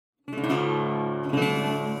Hey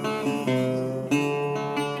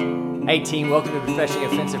team, welcome to the Professionally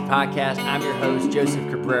Offensive Podcast. I'm your host,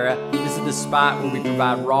 Joseph Cabrera. This is the spot where we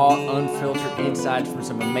provide raw, unfiltered insights from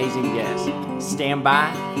some amazing guests. Stand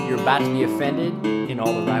by, you're about to be offended in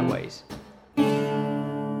all the right ways.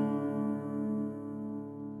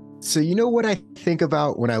 So you know what I think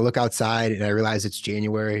about when I look outside and I realize it's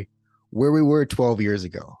January, where we were 12 years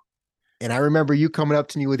ago. And I remember you coming up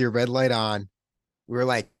to me with your red light on. We were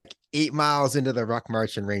like 8 miles into the Ruck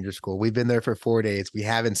March in Ranger School. We've been there for 4 days. We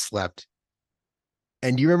haven't slept.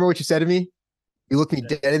 And do you remember what you said to me? You looked me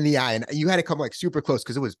dead in the eye and you had to come like super close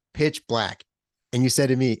because it was pitch black. And you said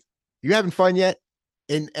to me, "You having fun yet?"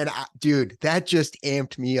 Dude, that just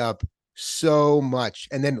amped me up so much.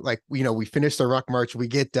 And then we finish the Ruck March, we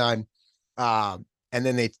get done. And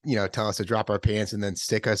then they, tell us to drop our pants and then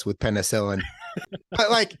stick us with penicillin.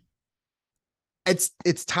 But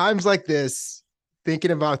it's times like this,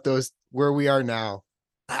 thinking about those where we are now.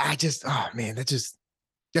 That's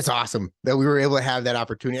awesome that we were able to have that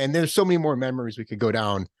opportunity. And there's so many more memories we could go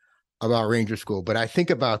down about Ranger School. But I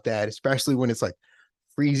think about that, especially when it's like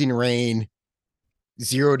freezing rain,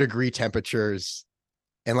 0-degree temperatures.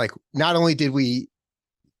 And not only did we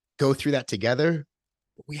go through that together,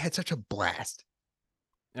 but we had such a blast.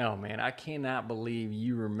 Oh man, I cannot believe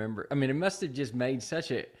you remember. I mean, it must have just made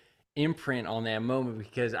such a imprint on that moment,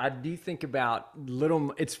 because I do think about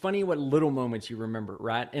it's funny what little moments you remember,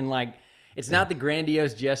 right? And it's not the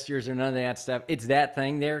grandiose gestures or none of that stuff. It's that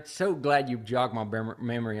thing there. So glad you jogged my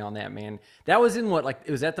memory on that, man. That was in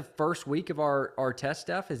was that the first week of our test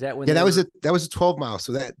stuff? Is that when? Yeah, that was a 12 mile.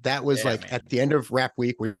 So that was at the end of wrap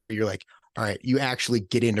week where you're like, all right, you actually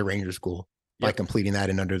get into Ranger School by completing that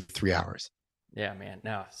in under 3 hours. Yeah, man.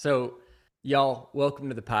 No. So y'all, welcome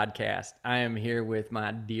to the podcast. I am here with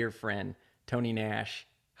my dear friend, Tony Nash,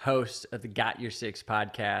 host of the Got Your Six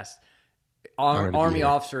podcast, Army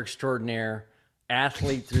officer extraordinaire,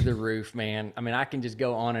 athlete through the roof, man. I mean, I can just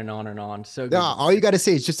go on and on and on. So good. No, all you got to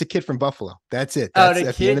say is just a kid from Buffalo. That's it. That's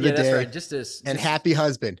at the end of the day. That's right. And happy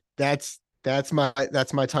husband. That's my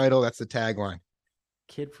title. That's the tagline.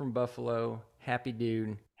 Kid from Buffalo, happy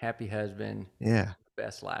dude, happy husband. Yeah.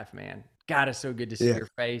 Best life, man. God, it's so good to see your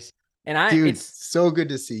face. And it's so good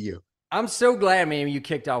to see you. I'm so glad, man, you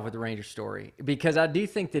kicked off with the Ranger story, because I do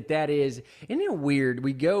think that isn't it weird?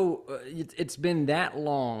 It's been that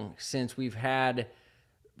long since we've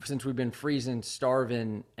been freezing,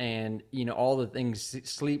 starving, and all the things,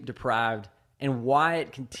 sleep deprived, and why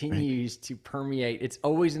it continues to permeate. It's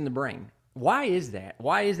always in the brain. Why is that?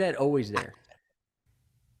 Why is that always there?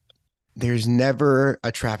 There's never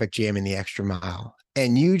a traffic jam in the extra mile.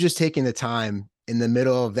 And you just taking the time in the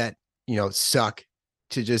middle of that, suck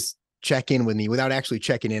to just check in with me without actually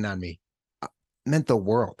checking in on me meant the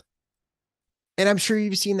world. And I'm sure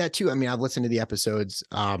you've seen that too. I mean, I've listened to the episodes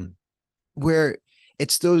where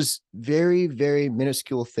it's those very, very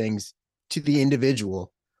minuscule things to the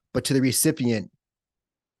individual, but to the recipient,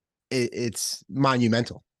 it's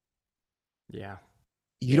monumental. Yeah.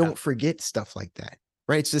 You don't forget stuff like that,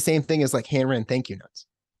 right? It's the same thing as handwritten thank you notes.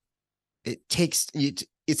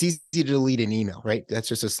 It's easy to delete an email, right? That's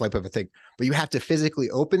just a swipe of a thing, but you have to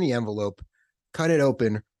physically open the envelope, cut it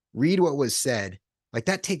open, read what was said.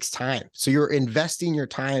 That takes time. So you're investing your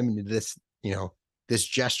time into this, this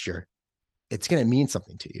gesture. It's going to mean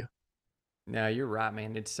something to you. No, you're right,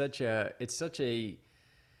 man. It's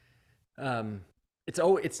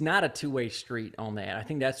not a two-way street on that. I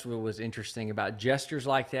think that's what was interesting about gestures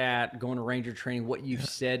like that, going to Ranger training, what you've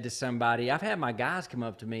said to somebody. I've had my guys come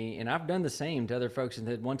up to me, and I've done the same to other folks, and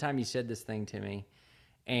said, one time you said this thing to me,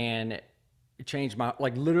 and it changed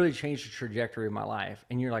literally changed the trajectory of my life.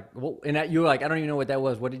 And you're like, well, and you're like, I don't even know what that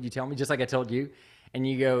was. What did you tell me? Just like I told you. And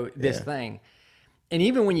you go, this thing. And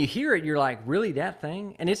even when you hear it, you're like, really, that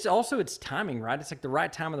thing? And it's timing, right? It's like the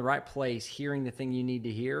right time in the right place, hearing the thing you need to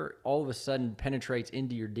hear, all of a sudden penetrates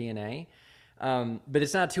into your DNA. But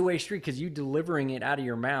it's not a two-way street, because you delivering it out of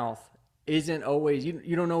your mouth isn't always,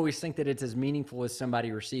 you don't always think that it's as meaningful as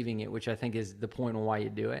somebody receiving it, which I think is the point on why you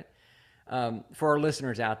do it. For our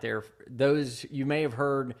listeners out there, those you may have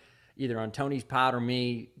heard either on Tony's pod or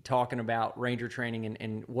me talking about Ranger training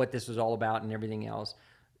and what this was all about and everything else.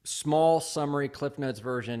 Small summary Cliff Notes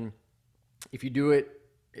version. If you do it,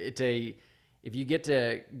 if you get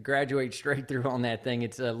to graduate straight through on that thing,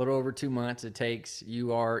 it's a little over 2 months it takes.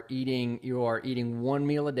 You are eating 1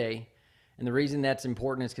 meal a day. And the reason that's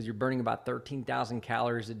important is because you're burning about 13,000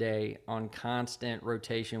 calories a day on constant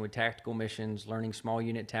rotation with tactical missions, learning small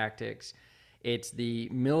unit tactics. It's the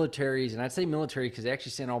military's, and I'd say military because they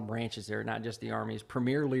actually send all branches there, not just the Army's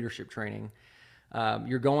premier leadership training.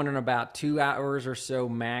 You're going on about 2 hours or so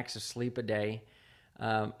max of sleep a day.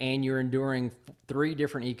 and you're enduring three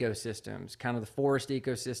different ecosystems, kind of the forest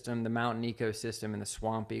ecosystem, the mountain ecosystem, and the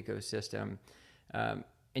swamp ecosystem.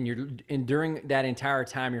 And you're enduring that entire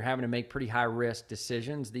time, you're having to make pretty high risk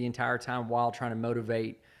decisions the entire time while trying to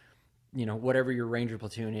motivate, whatever your ranger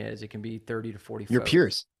platoon is. It can be 30 to 40 Your folks.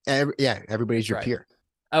 peers. Everybody's your Right. peer,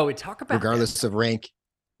 Oh, we talk about regardless of rank.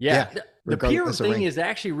 yeah, Yeah, the peer regardless of thing rank. is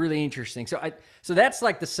actually really interesting. So that's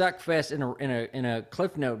like the suck fest in a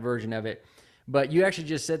cliff note version of it. But you actually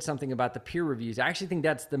just said something about the peer reviews. I actually think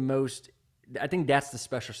that's the most. I think that's the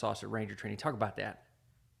special sauce at Ranger training. Talk about that.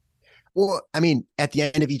 Well, I mean, at the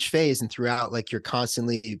end of each phase and throughout, like you're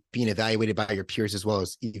constantly being evaluated by your peers as well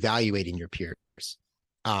as evaluating your peers.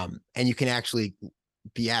 And you can actually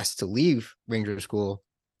be asked to leave Ranger School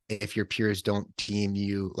if your peers don't deem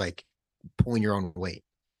you like pulling your own weight.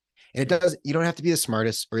 And you don't have to be the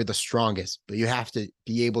smartest or the strongest, but you have to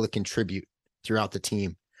be able to contribute throughout the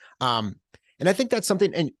team. And I think that's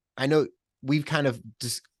something, and I know we've kind of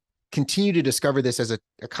just continue to discover this as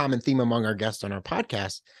a common theme among our guests on our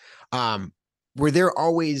podcast, where they're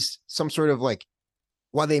always some sort of like,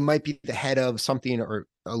 while they might be the head of something or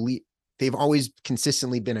elite, they've always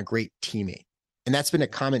consistently been a great teammate. And that's been a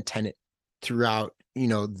common tenet throughout,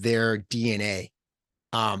 their DNA.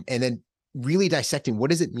 And then really dissecting,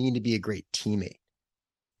 what does it mean to be a great teammate?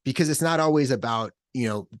 Because it's not always about,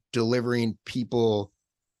 delivering people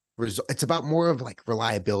it's about more of like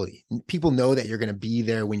reliability. People know that you're going to be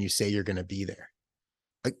there when you say you're going to be there.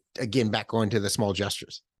 Like, again, back going to the small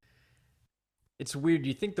gestures. It's weird.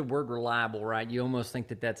 You think the word reliable, right? You almost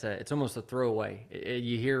think it's almost a throwaway.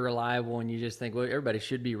 You hear reliable and you just think, well, everybody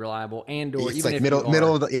should be reliable, or It's even like if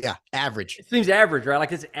middle of the average. It seems average, right?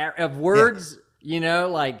 Like it's of words,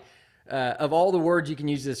 of all the words you can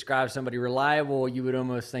use to describe somebody, reliable, you would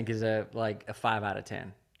almost think is a 5 out of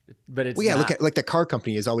 10. But it's not. Look at like the car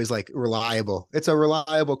company is always like reliable. It's a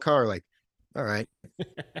reliable car. Like, all right.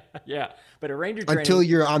 Yeah. But a Ranger training, until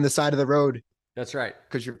you're on the side of the road. That's right.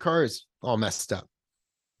 Because your car is all messed up.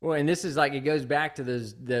 Well, and this is like, it goes back to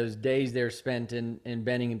those days they're spent in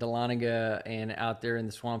Benning and Dahlonega and out there in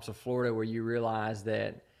the swamps of Florida, where you realize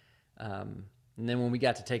that, and then when we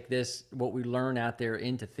got to take what we learn out there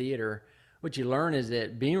into theater, what you learn is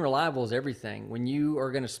that being reliable is everything. When you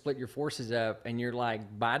are going to split your forces up and you're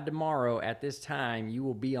like, by tomorrow at this time, you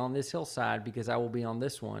will be on this hillside because I will be on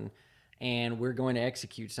this one, and we're going to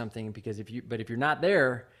execute something because if you're not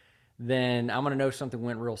there, then I'm going to know something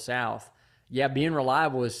went real south. Yeah, being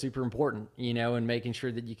reliable is super important, and making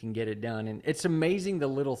sure that you can get it done. And it's amazing the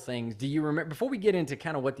little things. Do you remember, before we get into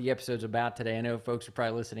kind of what the episode's about today, I know folks are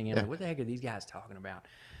probably listening in, like, what the heck are these guys talking about?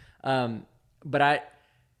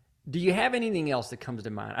 Do you have anything else that comes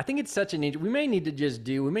to mind? I think it's such we may need to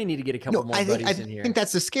get a couple more buddies in here. I think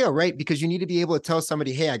that's the scale, right? Because you need to be able to tell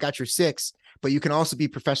somebody, hey, I got your 6, but you can also be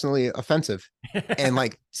professionally offensive and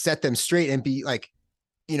like set them straight and be like,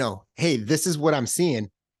 hey, this is what I'm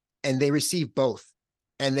seeing. And they receive both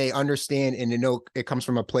and they understand and they know it comes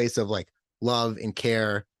from a place of like love and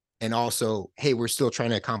care. And also, hey, we're still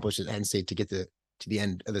trying to accomplish the end state to get to the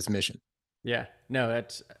end of this mission. Yeah, no,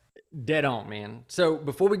 that's dead on, man. So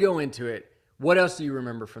before we go into it, what else do you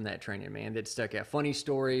remember from that training, man, that stuck out? Funny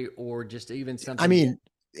story or just even something? I mean,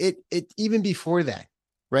 it even before that,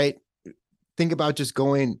 right? Think about just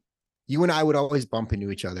going, you and I would always bump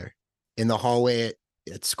into each other in the hallway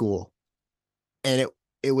at school. And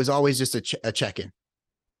it was always just a check-in,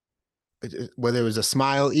 whether it was a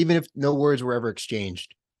smile, even if no words were ever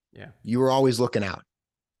exchanged. Yeah, you were always looking out.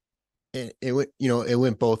 And it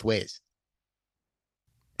went both ways.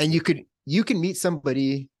 And you can meet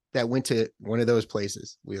somebody that went to one of those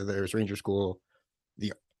places, whether there's Ranger School,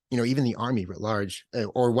 even the Army at large,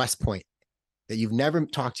 or West Point, that you've never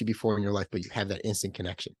talked to before in your life, but you have that instant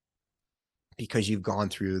connection because you've gone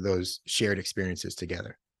through those shared experiences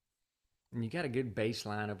together. And you got a good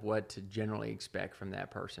baseline of what to generally expect from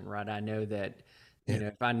that person, right? I know that,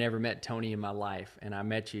 if I never met Tony in my life and I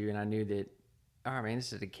met you and I knew that, all right, man,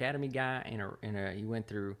 this is an academy guy you went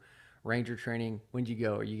through Ranger training. When'd you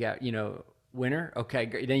go? Or you got, winter? Okay,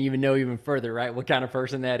 great. Then you even know even further, right? What kind of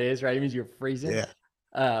person that is, right? It means you're freezing. Yeah.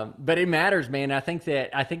 But it matters, man. I think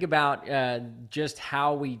about just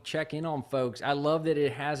how we check in on folks. I love that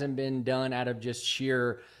it hasn't been done out of just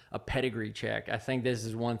sheer a pedigree check. I think this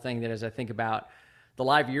is one thing that as I think about the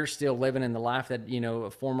life you're still living and the life that, a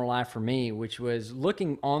former life for me, which was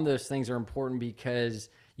looking on those things are important because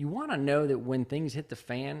you want to know that when things hit the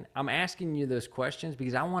fan, I'm asking you those questions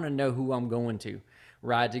because I want to know who I'm going to,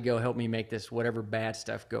 right, to go help me make this whatever bad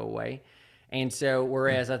stuff go away. And so,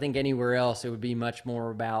 whereas I think anywhere else, it would be much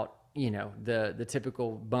more about, the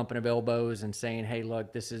typical bumping of elbows and saying, hey,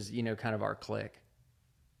 look, this is, kind of our clique.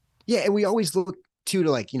 Yeah, and we always look too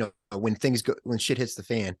to like, when things go, when shit hits the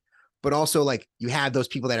fan, but also like you have those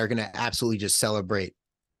people that are going to absolutely just celebrate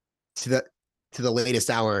to the latest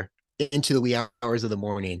hour, into the wee hours of the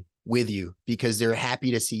morning with you, because they're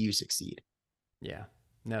happy to see you succeed. Yeah.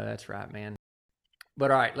 No, that's right, man.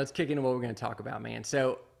 But all right, let's kick into what we're going to talk about, man.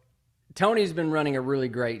 So Tony's been running a really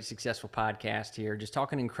great, successful podcast here, just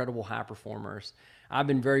talking to incredible high performers. I've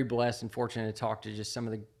been very blessed and fortunate to talk to just some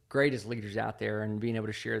of the greatest leaders out there and being able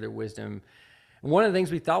to share their wisdom. And one of the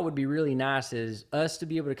things we thought would be really nice is us to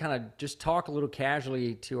be able to kind of just talk a little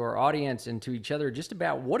casually to our audience and to each other just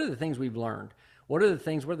about what are the things we've learned? What are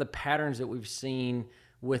the patterns that we've seen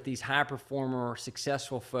with these high performer,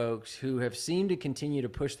 successful folks who have seemed to continue to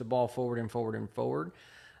push the ball forward and forward and forward?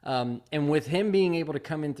 And with him being able to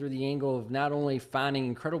come in through the angle of not only finding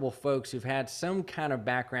incredible folks who've had some kind of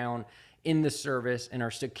background in the service and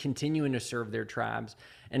are still continuing to serve their tribes,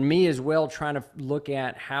 and me as well trying to look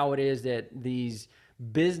at how it is that these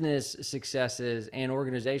business successes and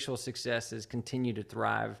organizational successes continue to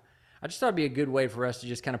thrive. I just thought it'd be a good way for us to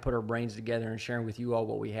just kind of put our brains together and sharing with you all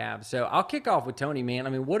what we have. So I'll kick off with Tony, man. I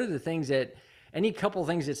mean, what are the things that, any couple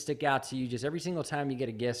things that stick out to you just every single time you get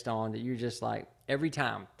a guest on that you're just like, every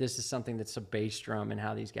time this is something that's a bass drum in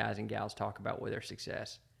how these guys and gals talk about with their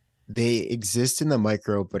success? They exist in the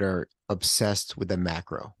micro, but are obsessed with the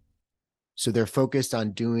macro. So they're focused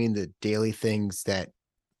on doing the daily things that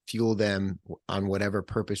fuel them on whatever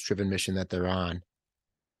purpose driven mission that they're on.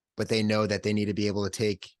 But they know that they need to be able to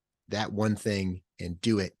take that one thing and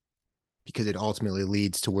do it, because it ultimately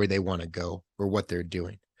leads to where they want to go or what they're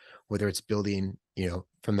doing, whether it's building,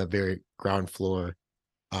 from the very ground floor,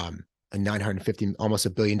 a 950, almost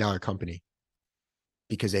 $1 billion company,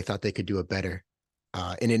 because they thought they could do it better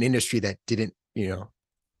in an industry that didn't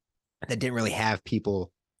really have people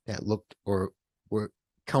that looked or were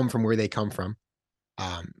come from where they come from.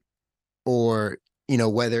 Or,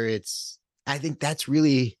 whether it's, I think that's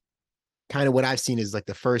really kind of what I've seen is like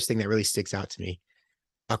the first thing that really sticks out to me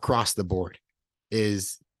across the board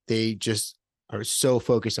is they just are so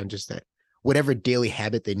focused on just that, whatever daily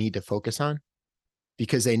habit they need to focus on,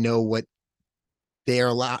 because they know what they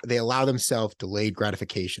allow themselves delayed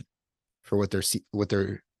gratification for what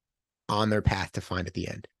they're on their path to find at the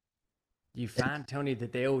end. Do you find, Tony,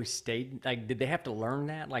 that they always stayed, like, did they have to learn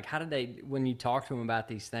that? Like, how did they, when you talk to them about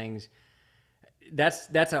these things,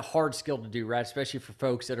 that's a hard skill to do, right? Especially for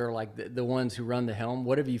folks that are like the ones who run the helm.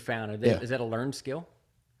 What have you found? Yeah. Is that a learned skill?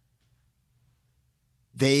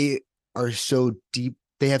 They are so deep.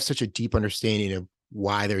 They have such a deep understanding of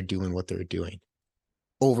why they're doing what they're doing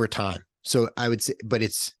over time. So I would say, but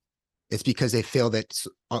it's because they failed at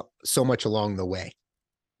so much along the way,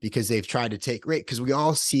 because they've tried to take, right. Because we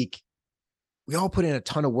all put in a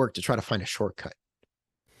ton of work to try to find a shortcut.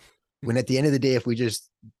 When at the end of the day, if we just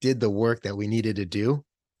did the work that we needed to do,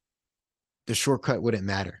 the shortcut wouldn't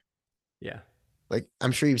matter. Yeah. Like,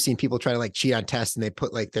 I'm sure you've seen people try to like cheat on tests and they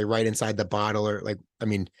put like they write inside the bottle, or like, I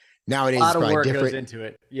mean, nowadays A it's lot of probably work different. goes into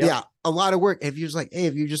it. Yep. Yeah, a lot of work. If you just like, hey,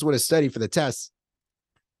 if you just would have studied for the test,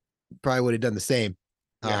 probably would have done the same.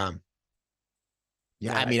 Yeah.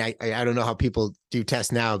 Yeah, Right. I mean, I don't know how people do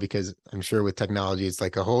tests now, because I'm sure with technology, it's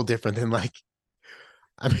like a whole different than like,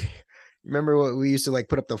 I mean, remember what we used to like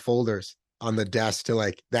put up the folders on the desk to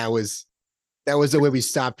like, that was the way we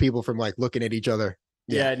stopped people from like looking at each other.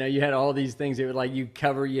 Yeah, Yeah. no, you had all these things that would like you'd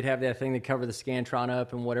have that thing that cover the Scantron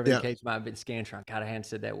up and whatever the Yeah. case might have been. Scantron. God, I hadn't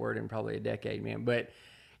said that word in probably a decade, man. But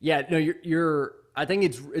yeah, no, you're I think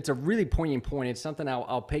it's a really poignant point. It's something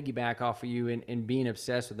I'll piggyback off of you in being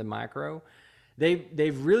obsessed with the micro.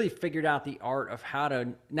 They've really figured out the art of how to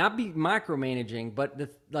not be micromanaging,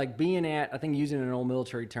 but like being at, I think using an old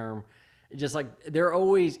military term, just like they're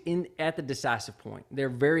always in at the decisive point. They're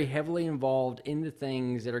very heavily involved in the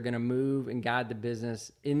things that are going to move and guide the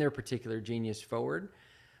business in their particular genius forward.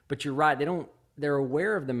 But you're right, they're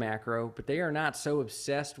aware of the macro, but they are not so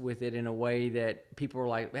obsessed with it in a way that people are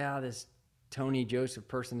like, wow, this Tony Joseph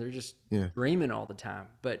person, they're just Yeah. dreaming all the time.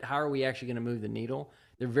 But how are we actually going to move the needle?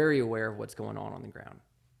 They're very aware of what's going on the ground.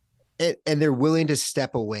 And they're willing to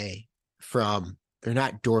step away from, they're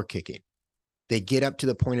not door kicking. They get up to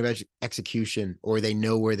the point of execution, or they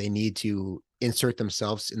know where they need to insert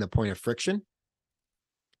themselves in the point of friction.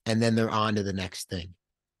 And then they're on to the next thing,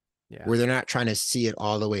 Yeah. where they're not trying to see it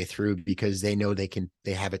all the way through, because they know they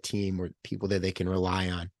have a team or people that they can rely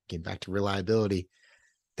on. Getting back to reliability,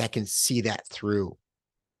 that can see that through.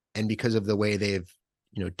 And because of the way they've,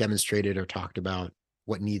 demonstrated or talked about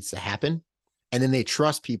what needs to happen. And then they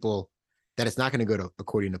trust people that it's not going to go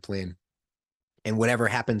according to plan. And whatever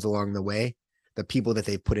happens along the way, the people that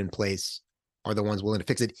they put in place are the ones willing to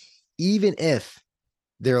fix it, even if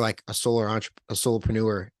they're like a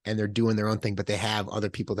solopreneur and they're doing their own thing, but they have other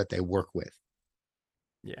people that they work with.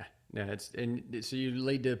 Yeah, no, so you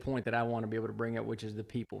lead to the point that I want to be able to bring up, which is the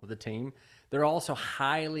people, the team. They're also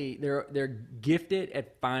they're gifted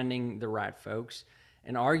at finding the right folks,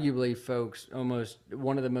 and arguably, folks, almost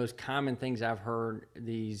one of the most common things I've heard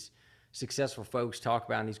these successful folks talk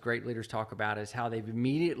about and these great leaders talk about is how they've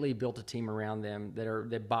immediately built a team around them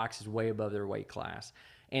that boxes way above their weight class,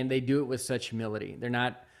 and they do it with such humility. They're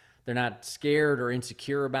not scared or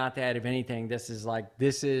insecure about that. If anything, this is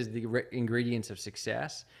the ingredients of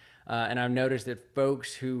success. And I've noticed that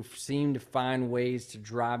folks who seem to find ways to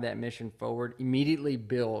drive that mission forward immediately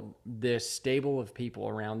build this stable of people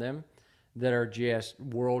around them that are just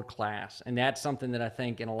world class. And that's something that I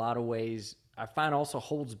think in a lot of ways I find also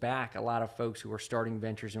holds back a lot of folks who are starting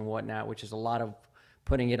ventures and whatnot, which is a lot of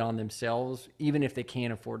putting it on themselves, even if they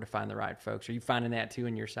can't afford to find the right folks. Are you finding that too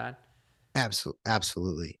on your side?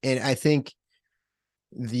 Absolutely. And I think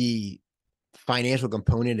the financial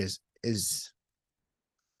component is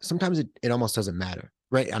sometimes it almost doesn't matter,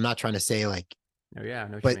 right? I'm not trying to say like, Oh yeah, I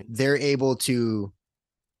know what you but mean. they're able to,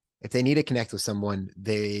 if they need to connect with someone,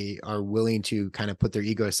 they are willing to kind of put their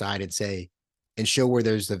ego aside and say, and show where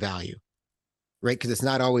there's the value, right? Because it's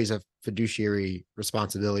not always a fiduciary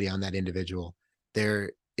responsibility on that individual.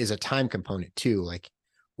 There is a time component too, like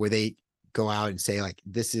where they go out and say, like,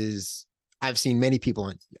 this is, I've seen many people,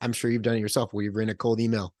 and I'm sure you've done it yourself, where you've written a cold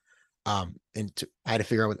email. I had to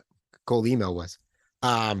figure out what cold email was.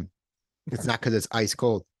 It's not because it's ice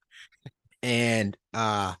cold. And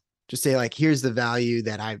just say, like, here's the value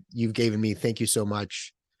that you've given me. Thank you so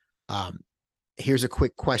much. Um, here's a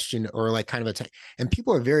quick question, or like kind of and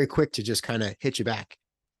people are very quick to just kind of hit you back.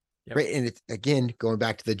 Yep. Right. And it's, again, going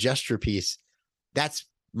back to the gesture piece, that's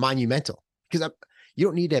monumental, because you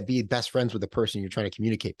don't need to be best friends with the person you're trying to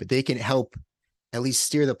communicate, but they can help at least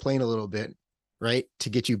steer the plane a little bit, right, to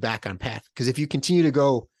get you back on path. Because if you continue to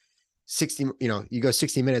go 60, you go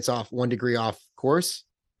 60 minutes off, 1 degree off course,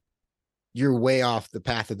 you're way off the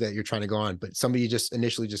path that you're trying to go on. But somebody just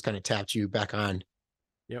initially just kind of tapped you back on.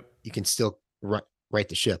 Yep. You can still right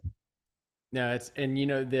the ship. No,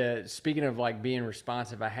 speaking of like being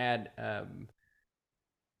responsive, I had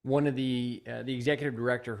one of the executive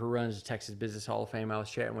director who runs the Texas Business Hall of Fame. I was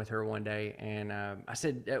chatting with her one day, and I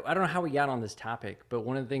said, I don't know how we got on this topic, but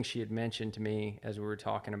one of the things she had mentioned to me as we were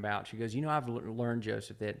talking about, she goes, I've learned,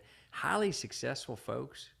 Joseph, that highly successful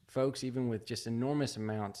folks even with just enormous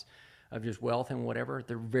amounts of just wealth and whatever,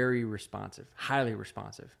 they're very responsive, highly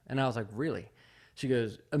responsive. And I was like, really? She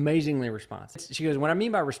goes, amazingly responsive. She goes, what I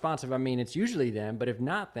mean by responsive, I mean, it's usually them, but if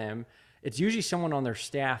not them, it's usually someone on their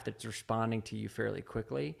staff that's responding to you fairly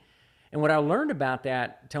quickly. And what I learned about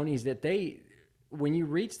that, Tony, is that when you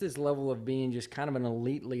reach this level of being just kind of an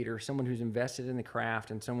elite leader, someone who's invested in the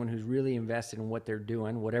craft and someone who's really invested in what they're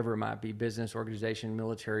doing, whatever it might be, business, organization,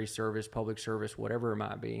 military service, public service, whatever it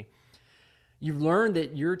might be, you've learned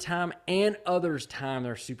that your time and others' time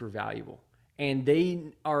are super valuable. And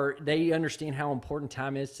they understand how important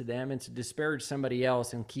time is to them, and to disparage somebody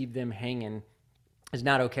else and keep them hanging is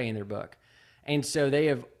not okay in their book. And so they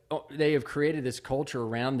have created this culture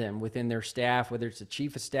around them within their staff, whether it's the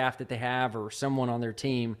chief of staff that they have or someone on their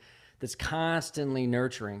team that's constantly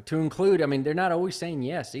nurturing, to include, I mean, they're not always saying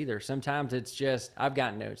yes either. Sometimes it's just, I've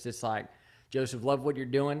got notes. It's like, Joseph, love what you're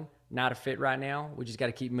doing. Not a fit right now. We just got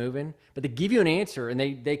to keep moving. But they give you an answer, and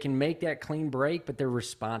they can make that clean break, but they're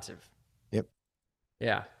responsive. Yep.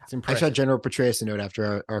 Yeah, it's impressive. I shot General Petraeus a note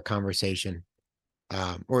after our conversation,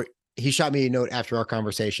 or he shot me a note after our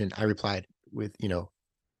conversation. I replied with,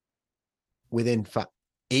 within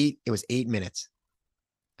 8 minutes,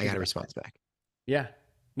 I got a response back. Yeah.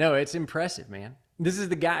 No, it's impressive, man. This is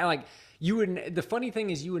the guy, like, the funny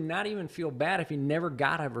thing is you would not even feel bad if you never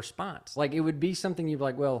got a response. Like, it would be something you'd be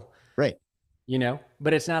like, well, right.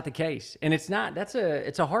 But it's not the case. And it's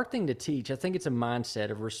a hard thing to teach. I think it's a mindset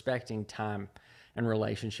of respecting time and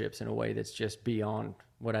relationships in a way that's just beyond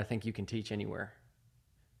what I think you can teach anywhere.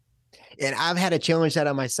 And I've had to challenge that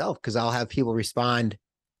on myself, because I'll have people respond.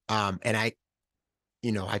 And I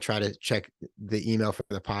try to check the email for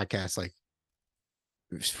the podcast like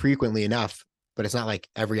frequently enough, but it's not like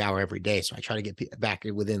every hour, every day. So I try to get back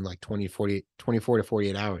within like 24 to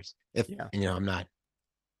 48 hours. If, I'm not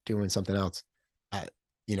doing something else, not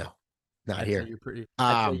here. I'd say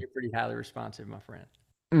you're pretty highly responsive, my friend.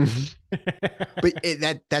 But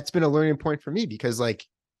that's been a learning point for me, because like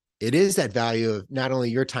it is that value of not only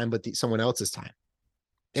your time, but someone else's time.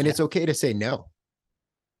 And it's okay to say no.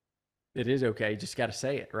 It is okay. You just got to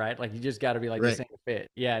say it, right? Like, you just got to be like, this ain't a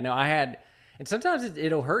fit. Yeah, no, And sometimes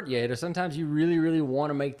it'll hurt you. Sometimes you really, really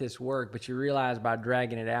want to make this work, but you realize by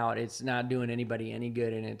dragging it out, it's not doing anybody any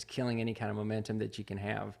good, and it's killing any kind of momentum that you can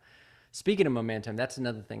have. Speaking of momentum, that's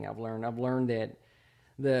another thing I've learned. I've learned that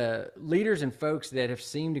the leaders and folks that have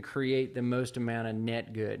seemed to create the most amount of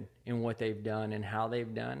net good in what they've done and how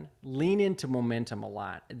they've done lean into momentum a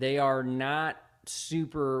lot. They are not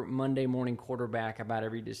super Monday morning quarterback about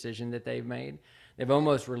every decision that they've made. They've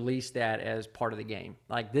almost released that as part of the game.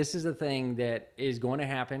 Like, this is a thing that is going to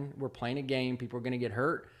happen. We're playing a game. People are going to get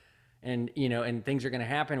hurt, and and things are going to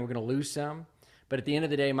happen. We're going to lose some. But at the end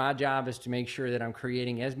of the day, my job is to make sure that I'm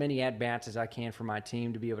creating as many at-bats as I can for my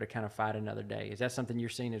team to be able to kind of fight another day. Is that something you're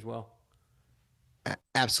seeing as well?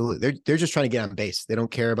 Absolutely. They're just trying to get on base. They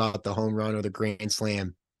don't care about the home run or the grand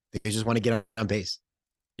slam. They just want to get on base.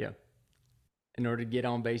 Yeah. In order to get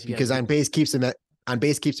on base, because on base keeps them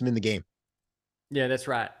in the game. Yeah, that's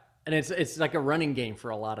right. And it's like a running game for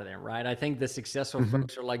a lot of them, right? I think the successful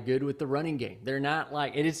folks are like good with the running game. They're not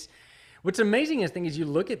like it is. What's amazing is you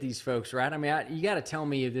look at these folks, right? I mean, you got to tell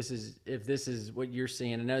me if this is what you're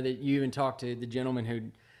seeing. I know that you even talked to the gentleman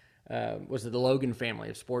who was it the Logan family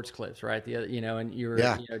of Sports Clips, right? And you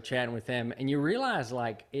were chatting with them, and you realize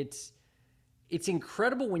like it's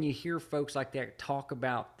incredible when you hear folks like that talk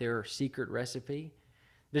about their secret recipe.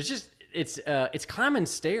 There's just it's climbing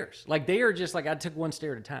stairs. Like, they are just like, I took one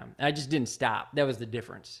stair at a time. I just didn't stop. That was the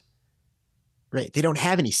difference. Right. They don't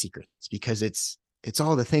have any secrets because it's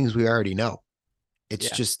all the things we already know. It's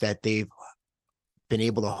just that they've been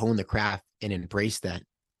able to hone the craft and embrace that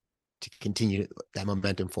to continue that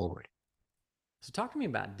momentum forward. So talk to me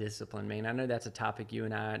about discipline, man. I know that's a topic you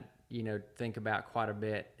and I, think about quite a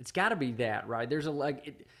bit. It's got to be that, right? There's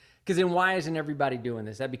because then why isn't everybody doing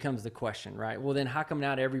this? That becomes the question, right? Well, then how come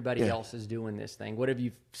not everybody else is doing this thing? What have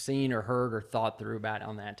you seen or heard or thought through about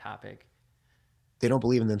on that topic? They don't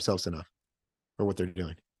believe in themselves enough for what they're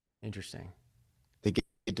doing. Interesting. They get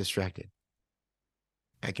distracted.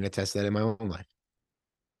 I can attest to that in my own life,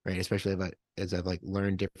 right? Especially as I've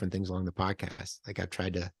learned different things along the podcast. Like, I've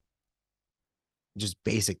tried to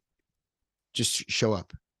just show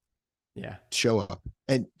up. Yeah. Show up.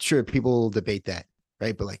 And sure, people debate that,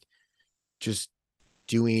 right? But just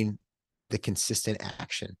doing the consistent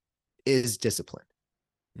action is discipline.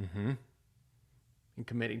 Mm-hmm. And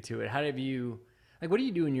committing to it. How have you, what do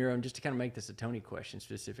you do in your own, just to kind of make this a Tony question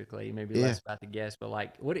specifically, maybe less about the guest,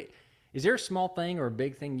 but is there a small thing or a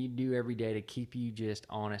big thing you do every day to keep you just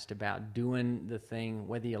honest about doing the thing,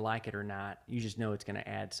 whether you like it or not? You just know it's going to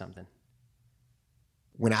add something.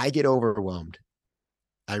 When I get overwhelmed,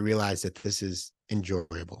 I realize that this is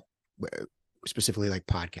enjoyable, specifically like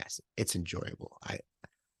podcasts. It's enjoyable. I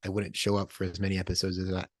wouldn't show up for as many episodes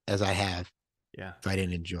as I have if I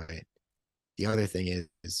didn't enjoy it. The other thing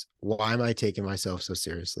is why am I taking myself so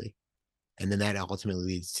seriously? And then that ultimately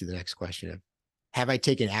leads to the next question of, have I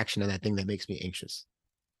taken action on that thing that makes me anxious?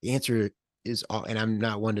 The answer is all, and I'm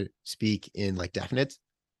not one to speak in definite,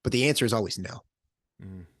 but the answer is always no.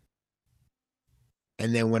 Mm.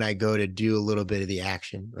 And then when I go to do a little bit of the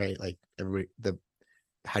action, right?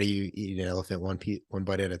 How do you eat an elephant one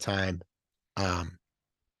bite at a time?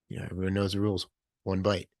 Everyone knows the rules. One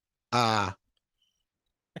bite. That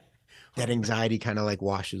anxiety kind of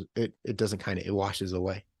washes it. It washes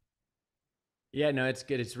away. Yeah, no, it's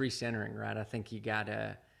good. It's recentering, right? I think you got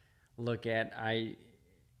to look at, I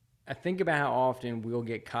think about how often we'll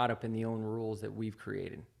get caught up in the own rules that we've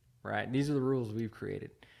created, right? These are the rules we've created.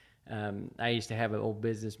 I used to have an old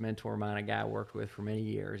business mentor of mine, a guy I worked with for many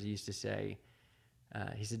years. He used to say,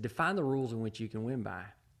 he said, define the rules in which you can win by.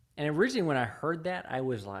 And originally when I heard that, I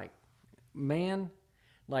was like, man,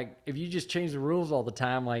 if you just change the rules all the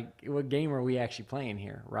time, what game are we actually playing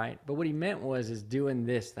here, right? But what he meant is doing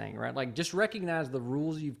this thing, right? Just recognize the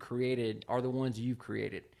rules you've created are the ones you've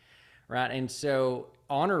created, right? And so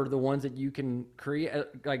honor the ones that you can create,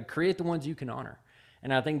 create the ones you can honor.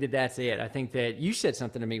 And I think that that's it. I think that you said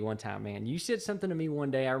something to me one time, man. You said something to me one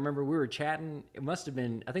day. I remember we were chatting. It must have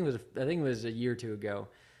been, I think it was a year or two ago.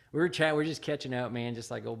 We were chatting. We were just catching up, man, just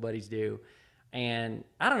like old buddies do. And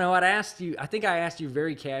I don't know, I think I asked you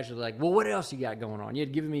very casually, well, what else you got going on? You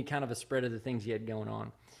had given me kind of a spread of the things you had going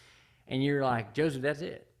on. And you're like, Joseph, that's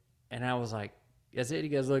it. And I was like, that's it? He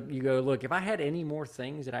goes, look, if I had any more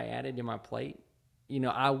things that I added to my plate,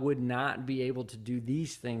 I would not be able to do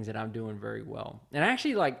these things that I'm doing very well. And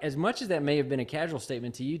actually, as much as that may have been a casual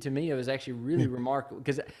statement to you, to me, it was actually really remarkable,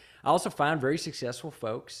 because I also find very successful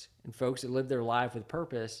folks and folks that live their life with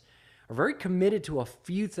purpose are very committed to a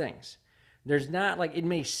few things. There's not it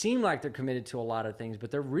may seem like they're committed to a lot of things, but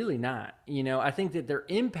they're really not. I think that their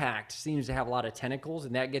impact seems to have a lot of tentacles,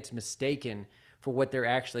 and that gets mistaken for what they're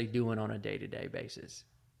actually doing on a day-to-day basis.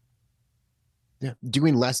 Yeah.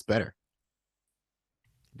 Doing less better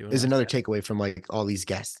Doing is less another better. takeaway from like all these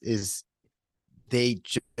guests is they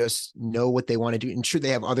just know what they want to do. And sure, they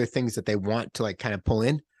have other things that they want to like kind of pull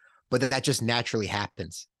in, but that just naturally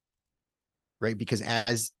happens, right? Because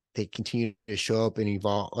as they continue to show up and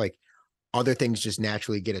evolve, like other things just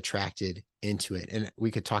naturally get attracted into it. And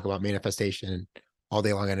we could talk about manifestation all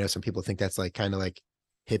day long. I know some people think that's like kind of like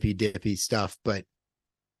hippy dippy stuff, but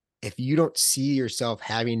if you don't see yourself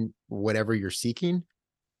having whatever you're seeking,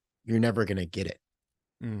 you're never going to get it.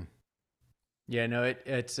 Mm. Yeah, no,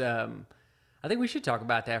 it's I think we should talk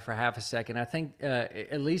about that for half a second. I think,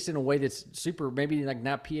 at least in a way that's super, maybe like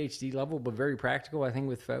not PhD level, but very practical. I think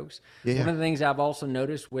with folks, one Yeah. of the things I've also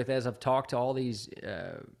noticed with as I've talked to all these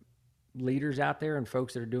leaders out there and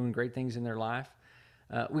folks that are doing great things in their life,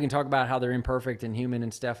 we can talk about how they're imperfect and human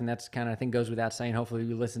and stuff, and that's kind of I think goes without saying. Hopefully, if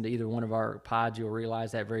you listen to either one of our pods, you'll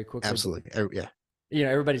realize that very quickly. But Absolutely. Yeah.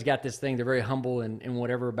 everybody's got this thing. They're very humble and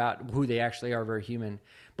whatever about who they actually are, very human.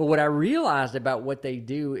 But what I realized about what they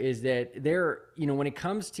do is that they're, when it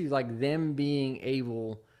comes to like them being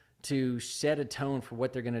able to set a tone for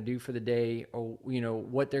what they're going to do for the day, or,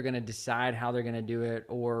 what they're going to decide how they're going to do it,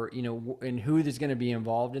 or, and who is going to be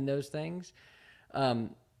involved in those things.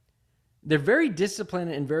 They're very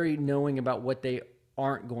disciplined and very knowing about what they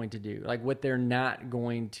aren't going to do, like what they're not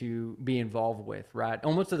going to be involved with, right?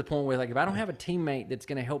 Almost to the point where, like, if I don't have a teammate that's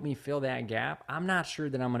going to help me fill that gap, I'm not sure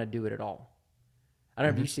that I'm going to do it at all. I don't know.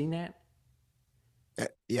 Have Mm-hmm. you seen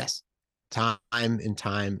that? Yes. Time and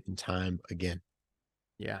time and time again.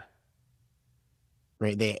 Yeah.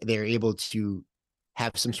 Right. They're able to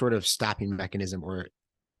have some sort of stopping mechanism or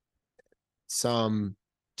some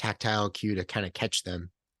tactile cue to kind of catch them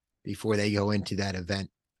before they go into that event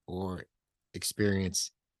or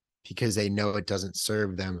experience because they know it doesn't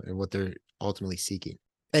serve them and what they're ultimately seeking.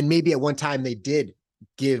 And maybe at one time they did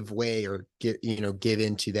give way or give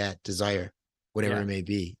into that desire, whatever Yeah. it may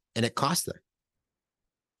be, and it cost them.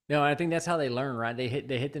 No, I think that's how they learn, right? They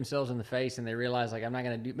hit themselves in the face and they realize, like, I'm not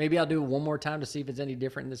going to do, maybe I'll do it one more time to see if it's any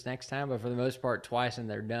different this next time, but for the most part, twice and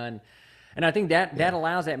they're done. And I think that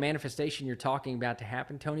allows that manifestation you're talking about to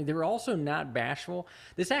happen, Tony. They're also not bashful.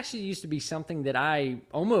 This actually used to be something that I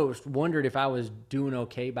almost wondered if I was doing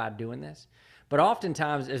okay by doing this. But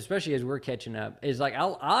oftentimes, especially as we're catching up, is like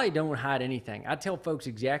I don't hide anything. I tell folks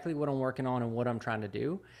exactly what I'm working on and what I'm trying to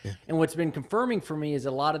do. Yeah. And what's been confirming for me is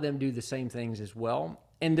a lot of them do the same things as well.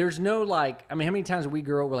 And there's no like, I mean, how many times we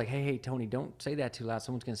grow up, we're like, hey, Tony, don't say that too loud.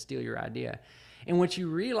 Someone's going to steal your idea. And what you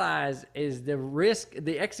realize is the risk,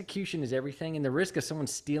 the execution is everything, and the risk of someone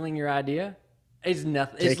stealing your idea is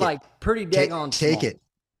nothing. It's like pretty daggone Take small, it.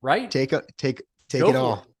 right? Take Go it for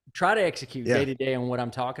all. it. Try to execute Yeah. day to day on what I'm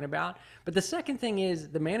talking about. But the second thing is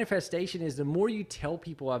the manifestation is the more you tell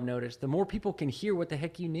people, I've noticed, the more people can hear what the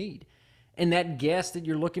heck you need. And that guest that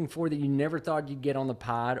you're looking for that you never thought you'd get on the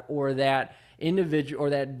pod, or that individual or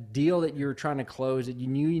that deal that you're trying to close that you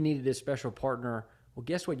knew you needed a special partner. Well,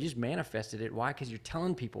 guess what? You just manifested it. Why? Because you're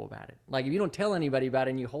telling people about it. Like if you don't tell anybody about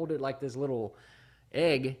it and you hold it like this little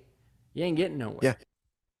egg, you ain't getting nowhere. Yeah.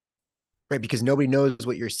 Right. Because nobody knows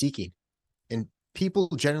what you're seeking. And people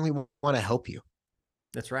generally want to help you.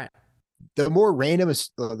 That's right. The more random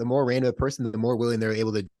a person, the more willing they're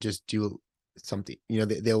able to just do something.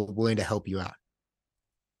 They're willing to help you out.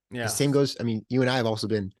 Yeah. The same goes. I mean, you and I have also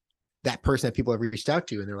been that person that people have reached out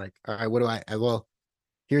to, and they're like, "All right, what do well,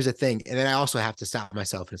 here's the thing," and then I also have to stop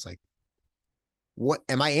myself, and it's like, "What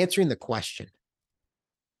am I answering the question?"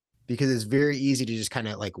 Because it's very easy to just kind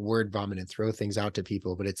of like word vomit and throw things out to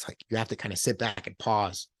people, but it's like you have to kind of sit back and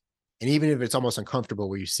pause, and even if it's almost uncomfortable,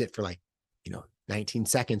 where you sit for like 19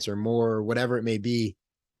 seconds or more, or whatever it may be,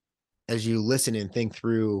 as you listen and think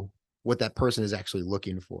through what that person is actually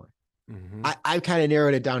looking for. Mm-hmm. I've kind of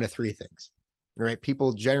narrowed it down to three things, right?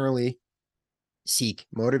 People generally seek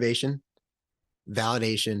motivation,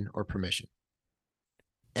 validation, or permission.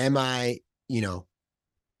 Am I, am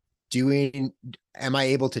I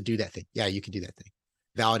able to do that thing? Yeah, you can do that thing.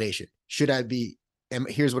 Validation.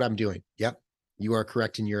 Here's what I'm doing. Yep. You are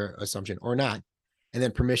correct in your assumption or not. And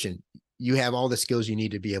then permission. You have all the skills you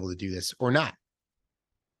need to be able to do this or not.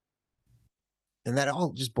 And that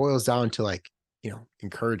all just boils down to like,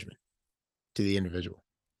 encouragement to the individual.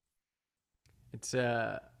 It's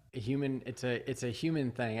a human. It's a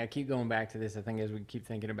human thing. I keep going back to this. I think as we keep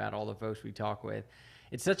thinking about all the folks we talk with,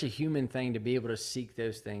 it's such a human thing to be able to seek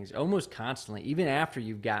those things almost constantly, even after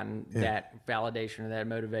you've gotten that validation or that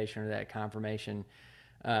motivation or that confirmation,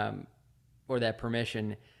 or that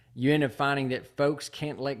permission. you end up finding that folks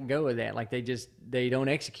can't let go of that. Like they don't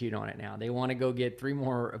execute on it now. They want to go get 3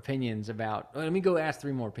 more opinions about, "Oh, let me go ask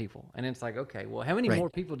 3 more people." And it's like, okay, well, how many Right. more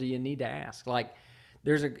people do you need to ask? Like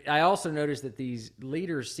I also noticed that these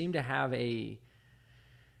leaders seem to have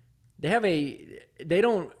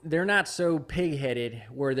they're not so pig-headed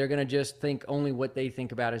where they're going to just think only what they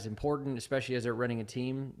think about is important, especially as they're running a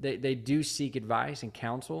team. They do seek advice and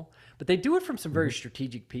counsel, but they do it from some very Mhm.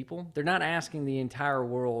 strategic people. They're not asking the entire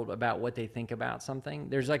world about what they think about something.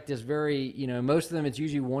 There's like this very, most of them, it's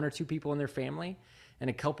usually 1 or 2 people in their family and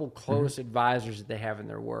a couple Mhm. close advisors that they have in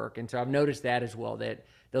their work. And so I've noticed that as well, that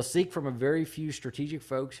they'll seek from a very few strategic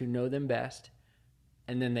folks who know them best,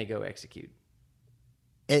 and then they go execute.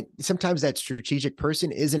 And sometimes that strategic person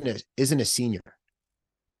isn't a senior,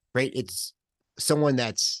 right? It's someone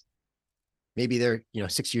that's maybe they're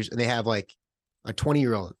 6 years and they have like a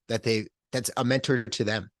 20-year-old that's a mentor to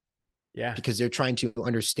them Yeah. because they're trying to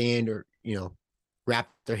understand or wrap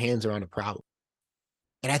their hands around a problem.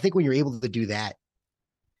 And I think when you're able to do that,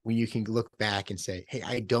 when you can look back and say, hey,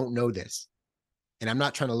 I don't know this, and I'm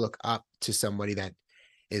not trying to look up to somebody that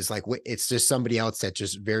is like it's just somebody else that's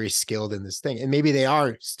just very skilled in this thing, and maybe they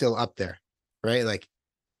are still up there, right? Like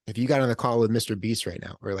if you got on the call with Mr. Beast right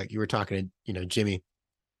now, or like you were talking to Jimmy,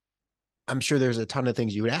 I'm sure there's a ton of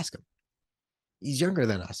things you would ask him. He's younger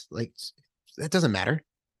than us. Like that doesn't matter.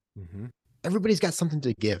 Mm-hmm. Everybody's got something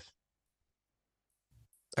to give.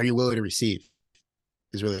 Are you willing to receive?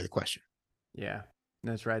 Is really the question. Yeah,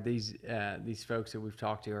 that's right. These folks that we've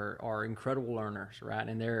talked to are incredible learners, right?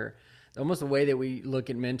 And they're almost the way that we look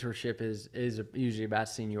at mentorship is usually about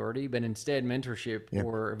seniority, but instead mentorship Yeah.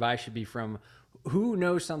 or advice should be from who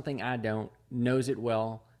knows something I don't, knows it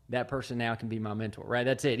well. That person now can be my mentor, right?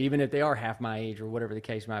 That's it. Even if they are half my age or whatever the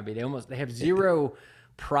case might be, they have zero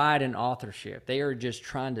pride in authorship. They are just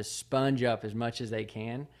trying to sponge up as much as they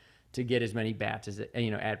can to get as many bats as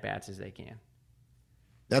at bats as they can.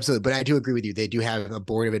 Absolutely. But I do agree with you. They do have a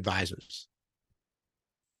board of advisors,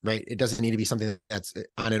 right? It doesn't need to be something that's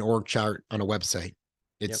on an org chart on a website.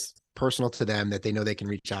 Yep. It's personal to them that they know they can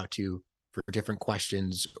reach out to for different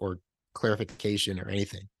questions or clarification or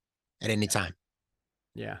anything at any time.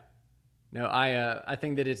 Yeah. No, I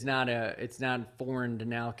think that it's not foreign to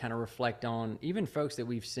now kind of reflect on even folks that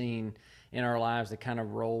we've seen in our lives that kind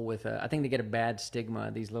of roll with I think they get a bad stigma.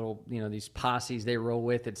 These little these posses they roll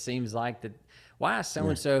with. It seems like that why so Yeah.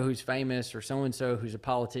 and so who's famous or so and so who's a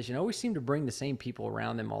politician always seem to bring the same people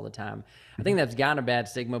around them all the time. I think Mhm. that's gotten a bad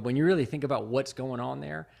stigma. But when you really think about what's going on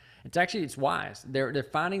there, it's wise. They're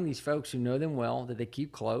finding these folks who know them well that they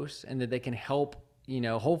keep close and that they can help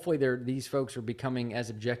hopefully these folks are becoming as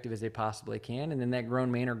objective as they possibly can, and then that grown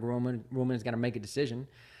man or grown woman is going to make a decision.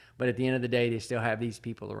 But at the end of the day, they still have these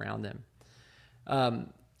people around them.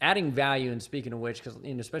 Adding value, and speaking of which, because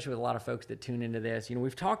especially with a lot of folks that tune into this,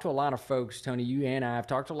 we've talked to a lot of folks, Tony, you and I have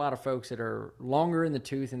talked to a lot of folks that are longer in the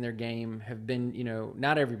tooth in their game, have been,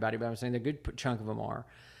 not everybody, but I'm saying a good chunk of them are.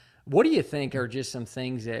 What do you think are just some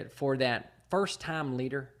things that for that first time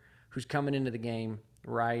leader who's coming into the game,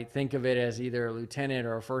 right? Think of it as either a lieutenant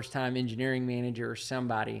or a first time engineering manager or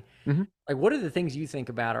somebody. Mhm. Like, what are the things you think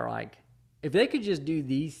about are like, if they could just do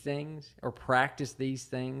these things or practice these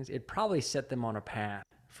things, it'd probably set them on a path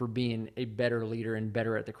for being a better leader and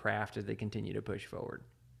better at the craft as they continue to push forward.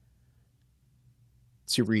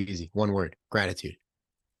 Super easy. One word, gratitude.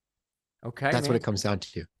 Okay, That's what it man. comes down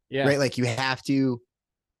to, Yeah. right? Like you have to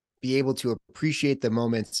be able to appreciate the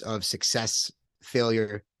moments of success,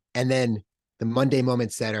 failure, and then the Monday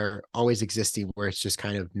moments that are always existing where it's just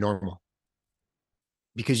kind of normal.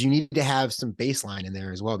 Because you need to have some baseline in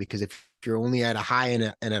there as well. Because if you're only at a high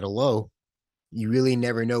and at a low, you really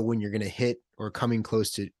never know when you're going to hit or coming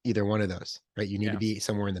close to either one of those, right? You need to Yeah. be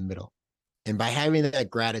somewhere in the middle. And by having that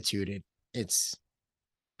gratitude, it's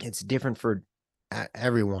it's different for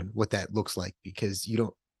everyone what that looks like because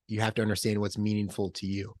you have to understand what's meaningful to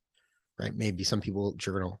you, right? Maybe some people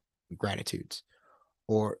journal gratitudes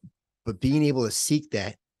or but being able to seek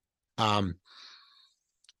that um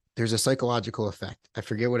there's a psychological effect. I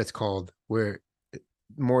forget what it's called where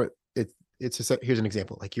more here's an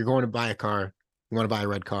example. Like you're going to buy a car, you want to buy a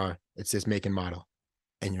red car, it's this make and model.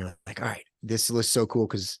 And you're like, all right, this looks so cool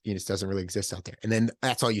because it doesn't really exist out there. And then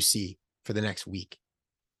that's all you see for the next week.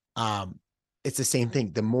 Um, it's the same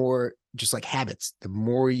thing. The more just like habits, the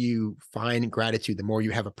more you find gratitude, the more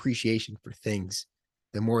you have appreciation for things,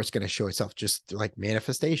 the more it's going to show itself just like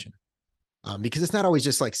manifestation. Because it's not always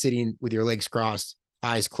just like sitting with your legs crossed,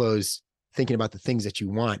 eyes closed, thinking about the things that you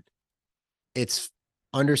want. It's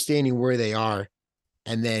understanding where they are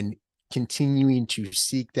and then continuing to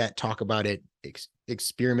seek that, talk about it,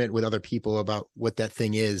 experiment with other people about what that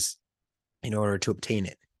thing is in order to obtain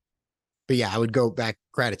it. But yeah, I would go back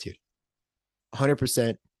gratitude.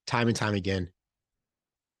 100% time and time again.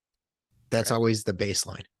 That's always the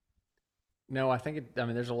baseline. No, I mean,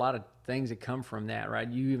 there's a lot of things that come from that, right?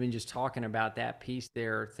 You even just talking about that piece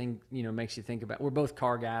there, makes you think about, we're both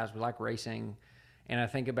car guys, we like racing. And I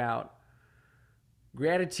think about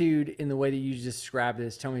gratitude in the way that you just described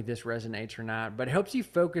this. Tell me if this resonates or not, but it helps you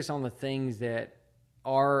focus on the things that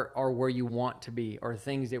are where you want to be, or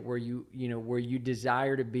things that where you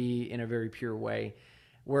desire to be in a very pure way.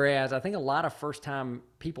 Whereas I think a lot of first time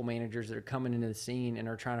people managers that are coming into the scene and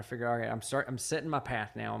are trying to figure out, okay, I'm setting my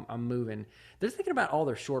path now. I'm moving. They're thinking about all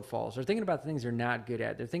their shortfalls. They're thinking about the things they're not good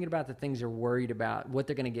at. They're thinking about the things they're worried about, what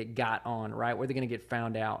they're going to get got on, right? Where they're going to get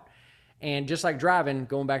found out. And just like driving,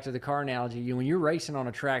 going back to the car analogy, when you're racing on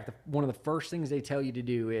a track, one of the first things they tell you to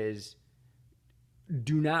do is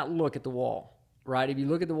do not look at the wall, right? If you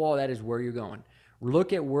look at the wall, that is where you're going.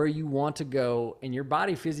 Look at where you want to go, and your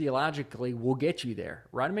body physiologically will get you there,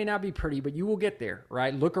 right? It may not be pretty, but you will get there,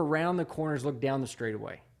 right? Look around the corners, look down the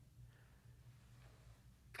straightaway.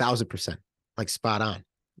 1,000%, like spot on,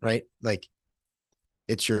 right? Like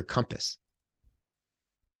it's your compass.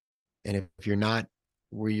 And if you're not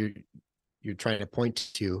where you're trying to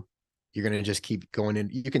point to, you're going to just keep going in.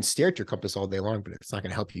 You can stare at your compass all day long, but it's not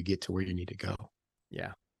going to help you get to where you need to go.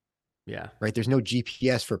 Yeah. Yeah. Right. There's no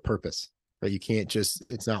GPS for purpose, right? You can't just,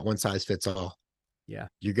 it's not one size fits all. Yeah.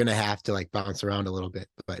 You're going to have to like bounce around a little bit,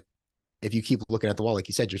 but if you keep looking at the wall, like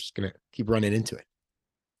you said, you're just going to keep running into it.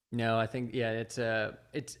 No, I think, yeah, it's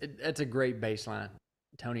a great baseline,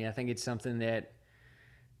 Tony. I think it's something that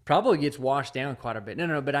probably gets washed down quite a bit.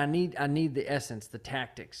 No, but I need the essence, the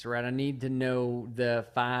tactics, right? I need to know the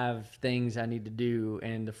 5 things I need to do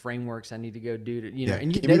and the frameworks I need to go do to,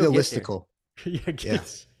 and give me the listicle.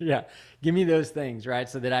 Yeah. Give me those things, right?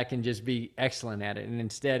 So that I can just be excellent at it. And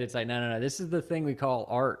instead it's like, no. This is the thing we call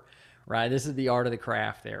art, right? This is the art of the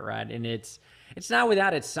craft there, right? And it's not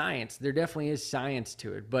without its science. There definitely is science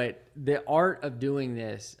to it, but the art of doing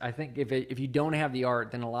this, I think if you don't have the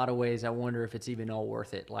art, then a lot of ways I wonder if it's even all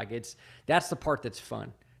worth it. Like that's the part that's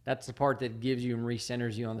fun. That's the part that gives you and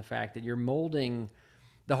recenters you on the fact that you're molding.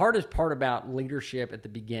 The hardest part about leadership at the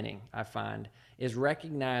beginning, I find, is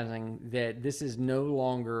recognizing that this is no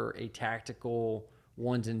longer a tactical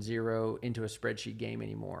ones and zero into a spreadsheet game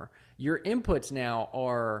anymore. Your inputs now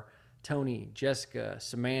are Tony, Jessica,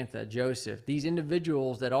 Samantha, Joseph, these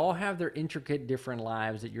individuals that all have their intricate different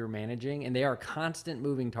lives that you're managing, and they are constant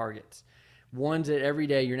moving targets. Ones that every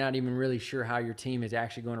day you're not even really sure how your team is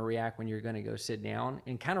actually going to react when you're going to go sit down,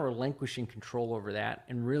 and kind of relinquishing control over that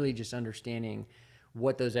and really just understanding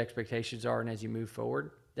what those expectations are. And as you move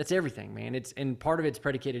forward, that's everything, man. And part of it's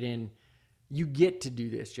predicated in you get to do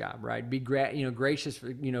this job, right? Be gracious,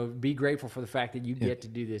 be grateful for the fact that you get to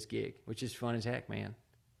do this gig, which is fun as heck, man.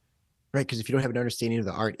 Right. Because if you don't have an understanding of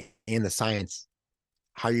the art and the science,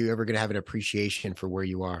 how are you ever going to have an appreciation for where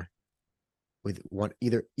you are with one,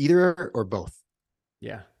 either or both?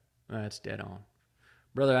 Yeah, that's dead on.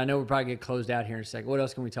 Brother, I know we're probably get closed out here in a second. What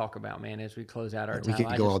else can we talk about, man, as we close out our time? We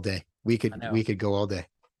could go all day. We could go all day.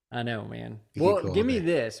 I know, man. Well, give me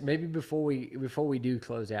this maybe before we do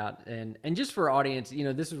close out, and just for audience,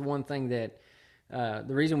 this is one thing that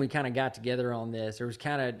the reason we kind of got together on this. There was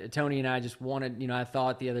kind of Tony and I just wanted, I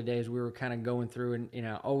thought the other day as we were kind of going through,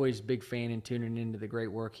 and always big fan and tuning into the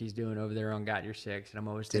great work he's doing over there on Got Your Six, and I'm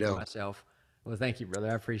always thinking to myself, well, thank you,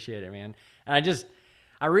 brother, I appreciate it, man. And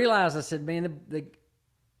I realized, I said, man,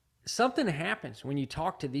 something happens when you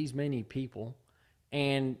talk to these many people,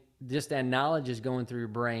 and just that knowledge is going through your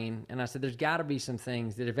brain. And I said, there's got to be some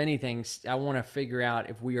things that, if anything, I want to figure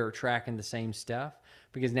out if we are tracking the same stuff,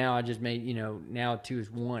 because now I just made, now 2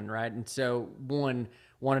 is 1, right? And so 1,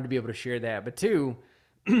 wanted to be able to share that. But 2,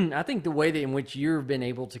 I think the way that in which you've been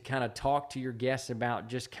able to kind of talk to your guests about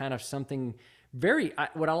just kind of something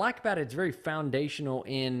what I like about it, it's very foundational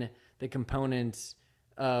in the components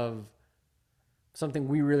of something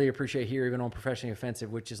we really appreciate here, even on Professionally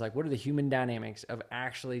Offensive, which is like, what are the human dynamics of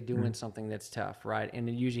actually doing something that's tough, right? And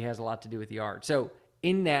it usually has a lot to do with the art. So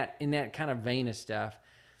in that kind of vein of stuff,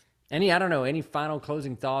 any final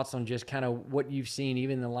closing thoughts on just kind of what you've seen,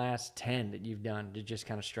 even in the last 10 that you've done, that just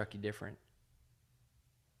kind of struck you different?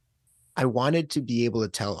 I wanted to be able to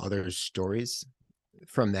tell others stories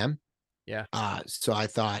from them. Yeah. So I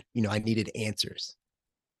thought, I needed answers.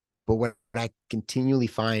 But what I continually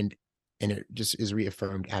find, and it just is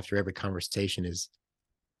reaffirmed after every conversation, is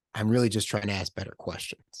I'm really just trying to ask better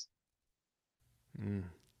questions.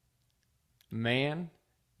 Man,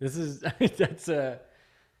 this is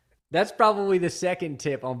That's probably the second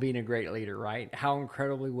tip on being a great leader, right? How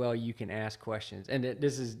incredibly well you can ask questions. And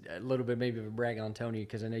this is a little bit maybe of a brag on Tony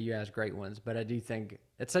because I know you ask great ones, but I do think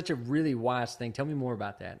it's such a really wise thing. Tell me more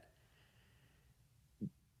about that.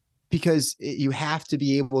 Because you have to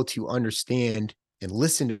be able to understand and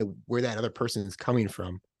listen to where that other person is coming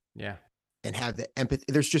from Yeah. and have the empathy.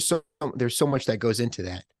 There's so much that goes into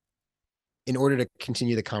that in order to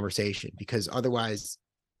continue the conversation, because otherwise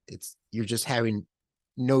you're just having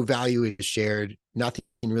no value is shared, nothing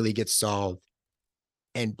really gets solved,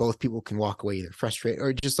 and both people can walk away either frustrated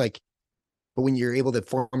or just like, but when you're able to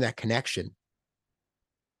form that connection,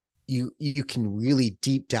 you can really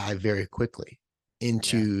deep dive very quickly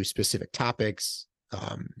into specific topics,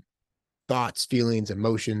 thoughts, feelings,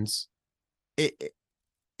 emotions. It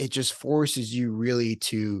just forces you really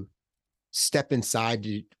to step inside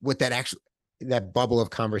what that bubble of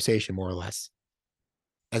conversation, more or less,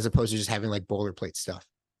 as opposed to just having like boilerplate stuff.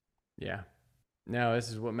 Yeah. No, this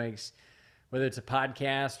is what makes, whether it's a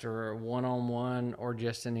podcast or a one-on-one or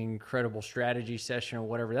just an incredible strategy session or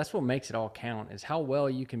whatever, that's what makes it all count, is how well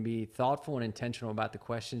you can be thoughtful and intentional about the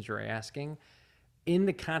questions you're asking in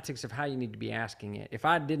the context of how you need to be asking it. If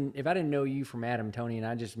I didn't know you from Adam, Tony, and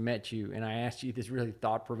I just met you and I asked you this really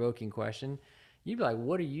thought-provoking question, you'd be like,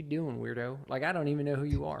 "What are you doing, weirdo? Like, I don't even know who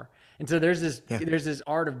you are." And so there's this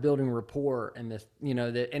art of building rapport, and this,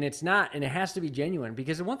 and it's not, and it has to be genuine,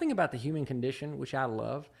 because the one thing about the human condition, which I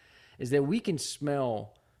love, is that we can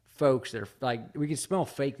smell folks that are like, we can smell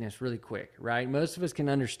fakeness really quick, right? Most of us can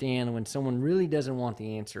understand when someone really doesn't want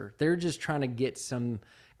the answer. They're just trying to get some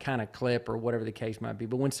kind of clip or whatever the case might be.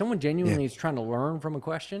 But when someone genuinely is trying to learn from a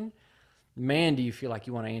question, man, do you feel like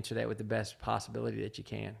you want to answer that with the best possibility that you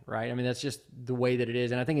can, right? I mean, that's just the way that it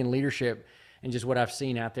is. And I think in leadership and just what I've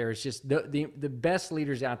seen out there, it's just the best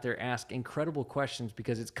leaders out there ask incredible questions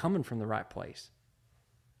because it's coming from the right place.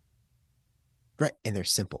 Right. And they're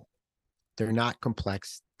simple. They're not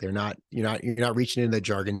complex. You're not reaching into the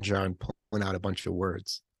jargon jar and pulling out a bunch of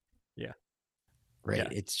words. Yeah. Right. Yeah.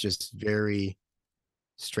 It's just very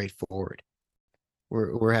straightforward.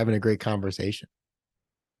 We're having a great conversation.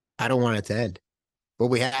 I don't want it to end, but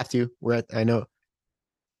we have to. I know.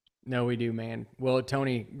 No, we do, man. Well,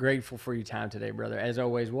 Tony, grateful for your time today, brother. As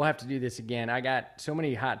always, we'll have to do this again. I got so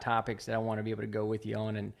many hot topics that I want to be able to go with you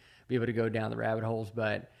on and be able to go down the rabbit holes.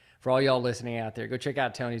 But for all y'all listening out there, go check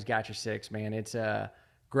out Tony's Got Your Six, man. It's a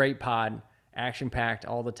great pod, action-packed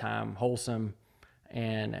all the time, wholesome,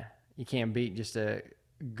 and you can't beat just a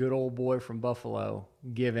good old boy from Buffalo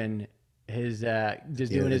giving his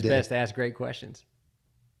doing his best to ask great questions.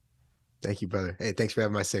 Thank you, brother. Hey, thanks for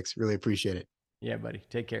having my six. Really appreciate it. Yeah, buddy.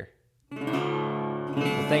 Take care.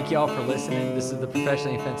 Well, thank you all for listening. This is the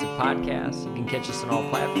Professionally Offensive Podcast. You can catch us on all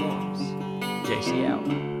platforms. JC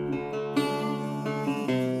out.